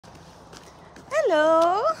Hello,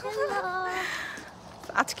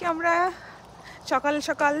 আজকে আমরা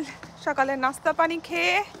সকালে নাস্তা পানি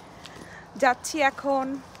খেয়ে যাচ্ছি এখন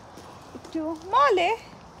একটু মলে।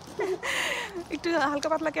 একটু হালকা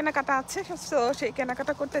পাতলা কেনাকাটা আছে, তো সেই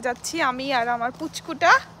কেনাকাটা করতে যাচ্ছি আমি আর আমার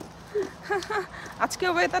পুচকুটা। আজকে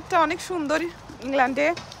ওয়েদারটা অনেক সুন্দর। ইংল্যান্ডে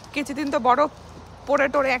কিছুদিন তো বরফ পড়ে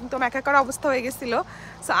টরে একদম একাকার অবস্থা হয়ে গেছিলো।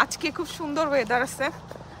 সো আজকে খুব সুন্দর ওয়েদার আছে।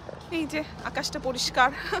 এই যে আকাশটা পরিষ্কার,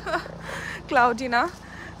 ক্লাউডি না।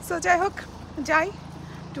 সো যাই হোক, যাই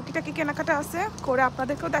টুকিটাকি কেনাকাটা আছে করে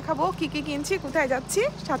আপনাদেরকেও দেখাবো কি কি কিনছি, কোথায় যাচ্ছি,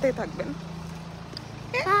 সাথেই থাকবেন।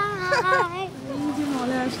 এই যে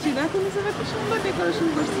মলে আসছি, দেখো একটা সুন্দর ডেকোরেশন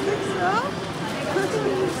করছি, দেখছো?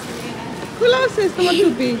 খোলা আছে তোমার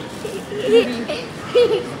টুপি,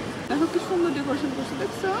 দেখো কি সুন্দর ডেকোরেশন করছি,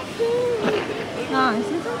 দেখছো? না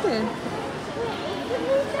এসে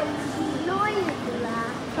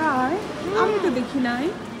তাই আমি তো দেখি নাই।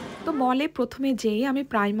 তো মলে প্রথমে যেই আমি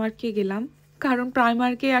প্রাইমার্কে গেলাম, কারণ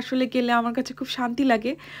প্রাইমার্কে আসলে গেলে আমার কাছে খুব শান্তি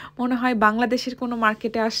লাগে, মনে হয় বাংলাদেশের কোনো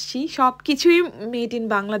মার্কেটে আসছি। সব কিছুই মেড ইন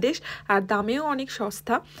বাংলাদেশ আর দামেও অনেক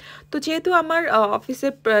সস্তা। তো যেহেতু আমার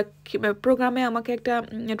অফিসের প্রোগ্রামে আমাকে একটা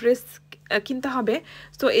ড্রেস কিনতে হবে,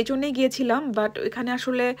 তো এই জন্যেই গিয়েছিলাম। বাট এখানে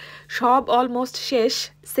আসলে সব অলমোস্ট শেষ,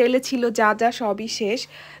 সেলে ছিল যা যা সবই শেষ,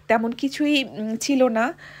 তেমন কিছুই ছিল না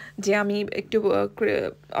যে আমি একটু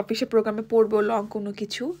অফিসের প্রোগ্রামে পরবো লং কোনো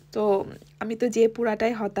কিছু। তো আমি তো যে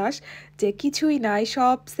পুরাটাই হতাশ যে কিছুই নাই,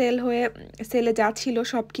 সব সেলে যা ছিল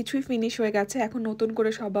সব কিছুই ফিনিশ হয়ে গেছে। এখন নতুন করে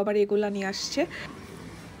সব আবার এগুলা নিয়ে আসছে।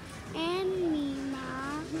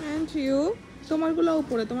 তোমারগুলো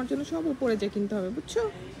উপরে, তোমার জন্য সব উপরে যে কিনতে হবে, বুঝছো?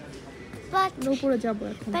 উপরে যাবো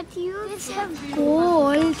এখন।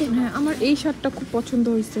 হ্যাঁ, আমার এই শার্টটা খুব পছন্দ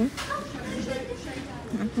হয়েছে,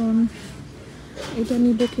 এখন এটা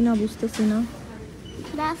নিবো কিনা বুঝতেছি না,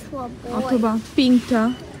 অথবা পিঙ্কটা।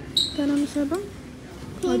 কেন নিসাবা?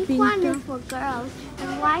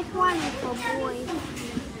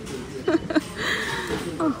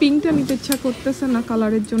 পিঙ্কটা নিতে ইচ্ছা করতেছে না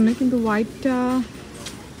কালারের জন্য, কিন্তু হোয়াইটটা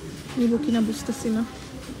নিবো কিনা বুঝতেছি না।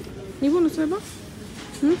 নিবো না সাবা?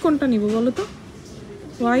 কোনটা নিবো বলো তো?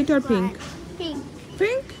 হোয়াইট আর পিঙ্ক?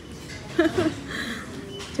 পিঙ্ক।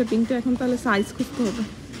 আচ্ছা, পিঙ্কটা এখন তাহলে সাইজ খুঁজতে হবে।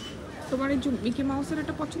 তোমার এই মিকি মাউসের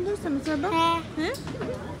এটা পছন্দ হয়েছে না সাবা? হ্যাঁ,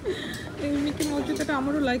 এই মিকি মাউস জুতাটা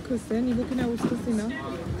আমারও লাইক হয়েছে, নিবো কিনা বুঝতেছি না।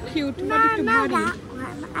 কিউট বাট একটু ভারী।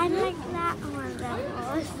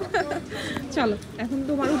 চলো এখন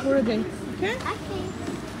তোমার উপরে যাই। ওকে,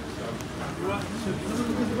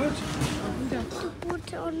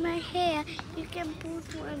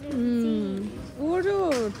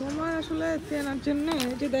 তোমার আসলে কেনার জন্য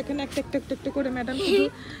যে দেখেন একটা করে ম্যাডাম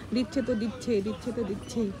দিচ্ছে তো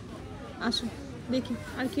দিচ্ছেই। আসো দেখি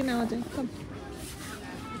আর কি নেওয়া যায়।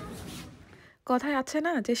 কথায় আছে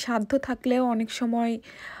না যে সাধ্য থাকলেও অনেক সময়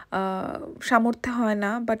সামর্থ্য হয়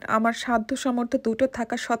না, বাট আমার সাধ্য সামর্থ্য দুটো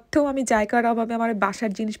থাকা সত্ত্বেও আমি জায়গার অভাবে আমার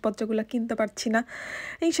বাসার জিনিসপত্রগুলো কিনতে পারছি না।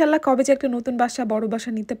 ইনশাল্লাহ কবে যে একটা নতুন বাসা, বড়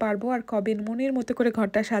বাসা নিতে পারবো আর কবে মনের মতো করে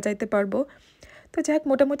ঘরটা সাজাইতে পারবো। তো যাই হোক,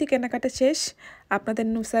 মোটামুটি কেনাকাটা শেষ। আপনাদের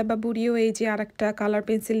নুসাইবা বুড়িও এই যে আর একটা কালার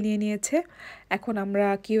পেন্সিল নিয়ে নিয়েছে। এখন আমরা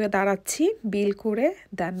কিউয়ে দাঁড়াচ্ছি, বিল করে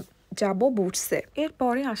দেন যাব বুটসে।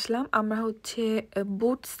 এরপরে আসলাম আমরা হচ্ছে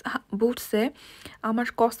বুটসে। আমার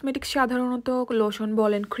কসমেটিক্স সাধারণত লোশন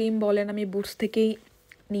বলেন, ক্রিম বলেন, আমি বুটস থেকেই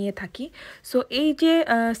নিয়ে থাকি। সো এই যে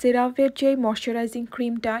সেরাভের যে ময়শ্চারাইজিং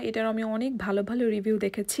ক্রিমটা, এটার আমি অনেক ভালো ভালো রিভিউ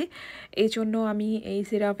দেখেছি, এই জন্য আমি এই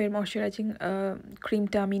সেরাভের ময়শ্চারাইজিং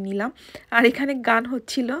ক্রিমটা আমি নিলাম। আর এখানে গান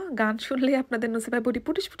হচ্ছিল, গান শুনলে আপনাদের নুসাইবা বুড়ি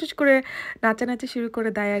পুটুস করে নাচানাচি শুরু করে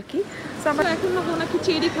দেয় আর কি। সো আমরা এখন নাকি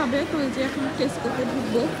চেরি খাবে, তো এই যে এখন টেস্ট করতে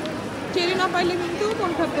ঢুকবো। চেরি না পাইলে কিন্তু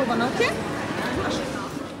মন খারাপ করবো না, ওকে?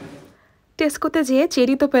 টেস্কোতে যেয়ে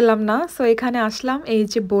চেরি তো পেলাম না, সো এখানে আসলাম। এই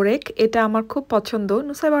যে বোরেক, এটা আমার খুব পছন্দ,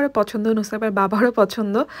 নুসাইবারও পছন্দ, নুসাইবার বাবারও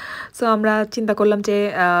পছন্দ। সো আমরা চিন্তা করলাম যে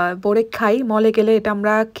বোরেক খাই, মলে গেলে এটা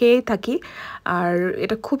আমরা খেয়েই থাকি। আর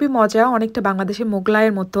এটা খুবই মজা, অনেকটা বাংলাদেশের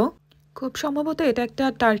মোগলাইয়ের মতো। খুব সম্ভবত এটা একটা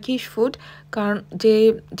টার্কিশ ফুড, কারণ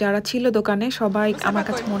যারা ছিল দোকানে সবাই আমার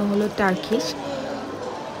কাছে মনে হলো টার্কিশ।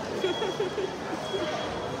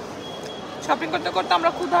 শপিং করতে করতে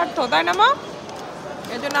আমরা ক্ষুধার্ত, তাই না মা?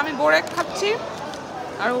 এই জন্য আমি বোরেক খাচ্ছি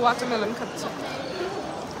আর ওয়াটারমেলন খাচ্ছি।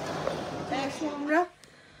 আমরা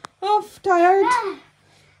টায়ার্ড,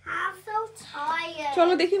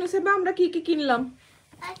 চলো দেখি নুসাইবা আমরা কি কি কিনলাম।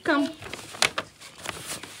 কাম।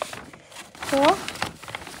 তো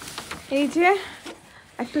এই যে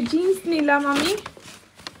একটা জিন্স নিলাম আমি,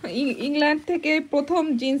 ইংল্যান্ড থেকে প্রথম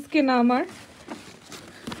জিন্স কেনা আমার।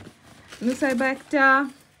 নুসাইবা একটা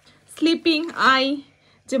স্লিপিং আই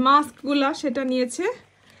যে মাস্কগুলা সেটা নিয়েছে,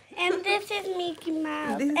 And this is Mickey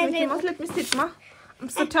Mouse. This is and Mickey Mouse. Let me sit, Ma. I'm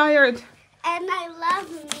so tired. And I love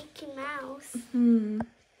Mickey Mouse.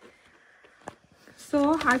 So,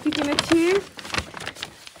 আর কি কিনেছি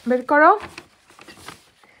বের করো।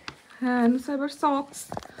 হ্যাঁ, সাইবার সক্স।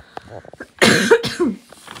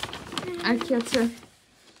 আর কি আছে?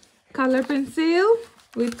 কালার পেন্সিল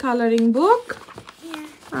উইথ কালারিং বুক।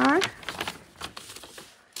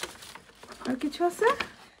 আর কিছু আছে?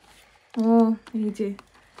 ও, এই যে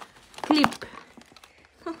ক্লিপ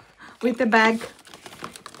উইথ এ ব্যাগ।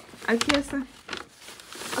 আর কি আছে?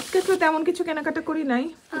 আজকে তো তেমন কিছু কেনাকাটা করি নাই।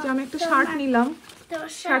 যে আমি একটা শার্ট নিলাম।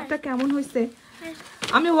 শার্টটা কেমন হয়েছে?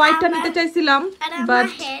 আমি হোয়াইটটা নিতে চাইছিলাম, বাট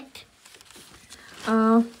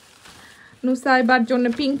নুসাইবার জন্য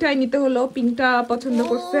পিঙ্কটাই নিতে হলো। পিঙ্কটা পছন্দ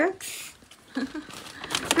করছে।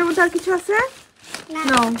 এর মধ্যে আর কিছু আছে?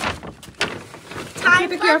 No.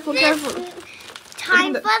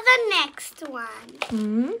 Time for the next one.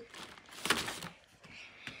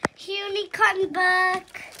 Unicorn book.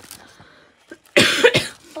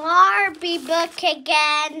 Barbie book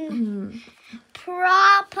again.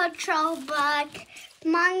 Paw Patrol book.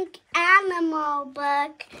 Monk Animal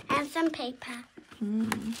book. And some paper.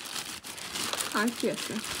 আর কি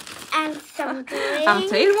আছে? And some drinks.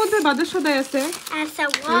 আচ্ছা, এর মধ্যে বাজার সদাই আছে। And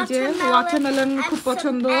some এই যে ওয়াটারমেলন and খুব some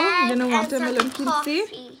পছন্দ, eggs যেন and ওয়াটারমেলন some কিনছি।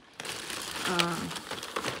 coffee.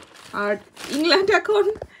 আর ইংল্যান্ড এখন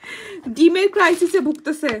ডিমের ক্রাইসিসে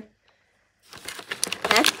ভুগতেছে।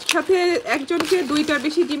 একসাথে একজনকে 2টার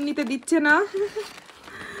বেশি ডিম নিতে দিচ্ছে না।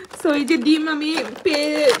 সো এই যে ডিম আমি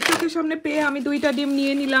চোখের সামনে পেয়ে আমি 2টা ডিম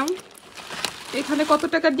নিয়ে নিলাম। এখানে কত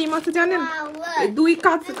টাকার ডিম আছে জানেন? 2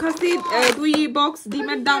 বক্স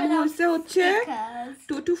ডিমের দাম হচ্ছে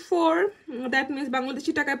 2 to 4, দ্যাট মিন্স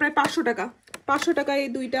বাংলাদেশি টাকায় প্রায় 500 টাকা। 500 টাকায় এই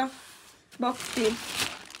 2টা বক্স ডিম।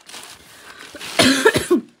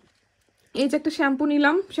 এই যে একটা শ্যাম্পু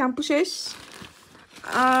নিলাম, শ্যাম্পু শেষ।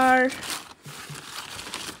 আর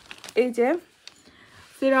এই যে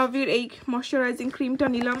সেরাভির এই ময়শ্চারাইজিং ক্রিমটা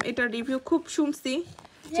নিলাম। এটা রিভিউ খুব শুনছি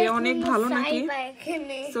যে অনেক ভালো নাকি।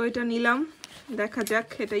 সো এটা নিলাম, দেখা যাক,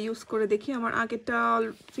 এটা ইউজ করে দেখি। আমার আগেরটা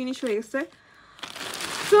ফিনিশ হয়ে গেছে।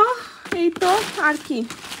 সো এই তো, আর কি,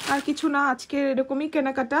 আর কিছু না। আজকে এরকমই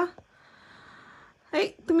কেনাকাটা। এই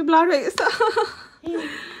তুমি ব্লার হয়ে গেছো।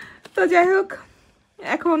 তো যাই হোক,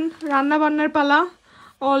 এখন রান্না বান্নার পালা।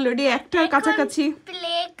 অলরেডি 1টার কাছাকাছি।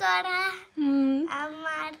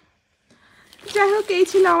 যাই হোক, এই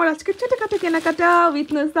ছিল আমার আজকের ছোটখাটো কেনাকাটা উইথ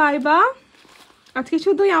নুসাইবা। আজকে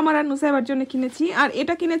শুধুই আমার আর নুসাইবার জন্য কিনেছি। আর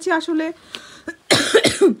এটা কিনেছি আসলে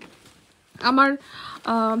আমার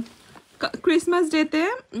ক্রিসমাস ডেতে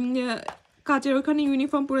কাজের ওখানে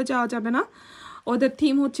ইউনিফর্ম পরে যাওয়া যাবে না। ওদের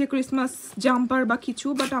থিম হচ্ছে ক্রিসমাস জাম্পার বা কিছু,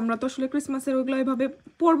 বাট আমরা তো আসলে ক্রিসমাসের ওগুলো এভাবে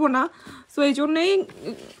পরবো না। সো এই জন্যেই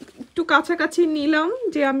একটু কাছাকাছি নিলাম,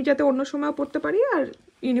 যে আমি যাতে অন্য সময় পরতে পারি আর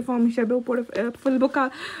ইউনিফর্ম হিসেবেও পরে ফেলবো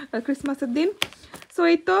ক্রিসমাসের দিন। সো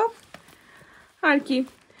এই তো, আর কি,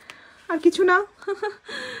 আর কিছু না।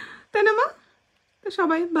 তাই না মা? তো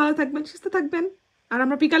সবাই ভালো থাকবেন, সুস্থ থাকবেন। আর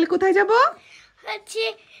আমরা বিকালে কোথায় যাব?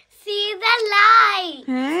 See the light.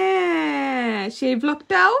 হ্যাঁ, সেই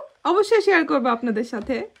ব্লগটাও অবশ্যই শেয়ার করবো আপনাদের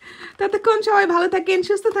সাথে। ততক্ষণ সবাই ভালো থাকেন,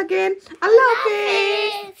 সুস্থ থাকেন। আল্লাহ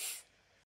হাফেজ।